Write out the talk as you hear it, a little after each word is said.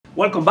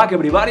Welcome back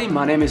everybody,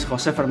 my name is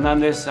Jose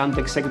Fernandez, I'm the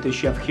executive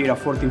chef here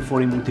at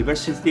 1440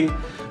 Multiversity.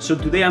 So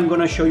today I'm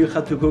gonna show you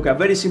how to cook a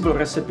very simple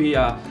recipe,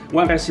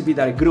 one recipe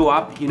that I grew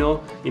up,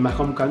 in my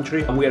home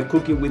country. And we are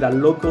cooking with a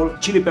local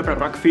chili pepper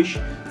rockfish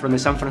from the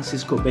San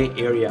Francisco Bay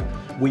Area.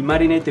 We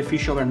marinate the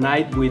fish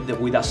overnight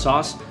with a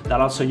sauce that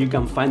also you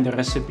can find the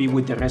recipe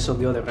with the rest of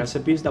the other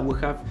recipes that we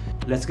have.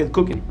 Let's get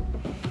cooking.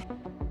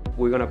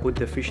 We're gonna put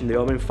the fish in the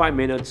oven 5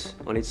 minutes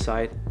on each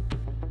side.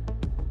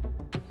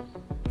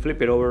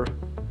 Flip it over.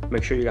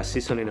 Make sure you got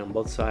seasoning on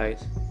both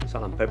sides,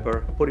 salt and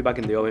pepper. Put it back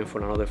in the oven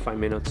for another 5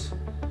 minutes.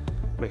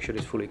 Make sure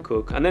it's fully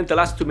cooked. And then the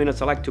last 2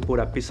 minutes, I like to put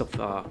a piece of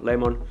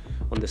lemon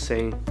on the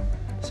same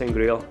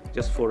grill,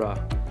 just for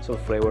some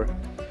flavor.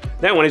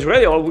 Then when it's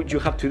ready, all you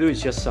have to do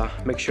is just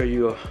make sure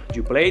you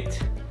plate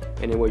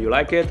any way you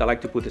like it. I like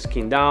to put the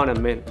skin down,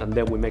 and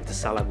then we make the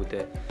salad with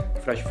the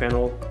fresh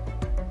fennel.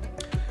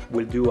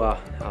 We'll do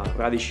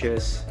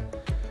radishes,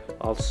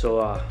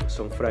 also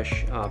some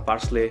fresh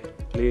parsley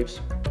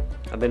leaves.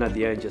 And then at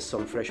the end, just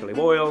some fresh olive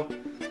oil,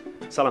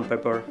 salt and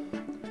pepper,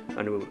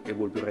 and it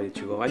will be ready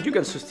to go. And you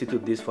can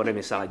substitute this for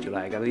any salad you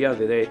like. At the end of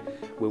the day,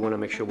 we want to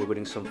make sure we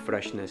bring some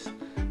freshness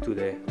to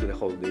the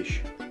whole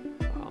dish.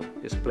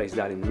 Just place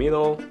that in the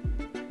middle.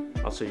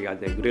 Also, you got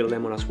the grilled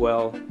lemon as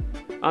well,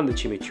 and the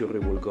chimichurri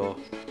will go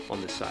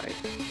on the side.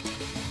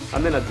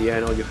 And then at the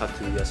end, all you have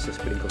to do is just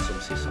sprinkle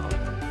some sea salt,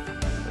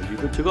 and you're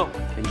good to go.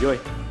 Enjoy.